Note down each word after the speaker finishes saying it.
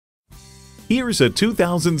Here's a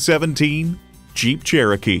 2017 Jeep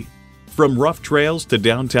Cherokee. From rough trails to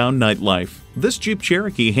downtown nightlife, this Jeep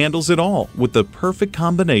Cherokee handles it all with the perfect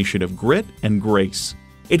combination of grit and grace.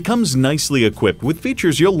 It comes nicely equipped with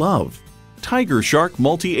features you'll love: Tigershark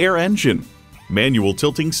multi-air engine, manual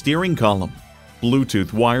tilting steering column,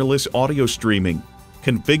 Bluetooth wireless audio streaming,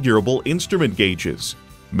 configurable instrument gauges,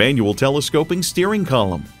 manual telescoping steering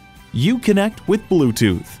column, Uconnect with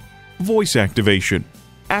Bluetooth, voice activation,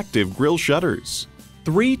 active grille shutters,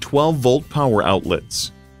 3 12-volt power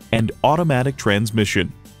outlets, and automatic transmission.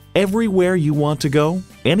 Everywhere you want to go,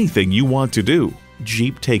 anything you want to do,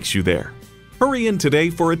 Jeep takes you there. Hurry in today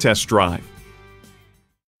for a test drive.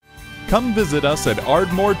 Come visit us at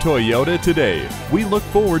Ardmore Toyota today. We look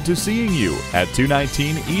forward to seeing you at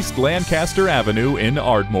 219 East Lancaster Avenue in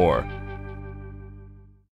Ardmore.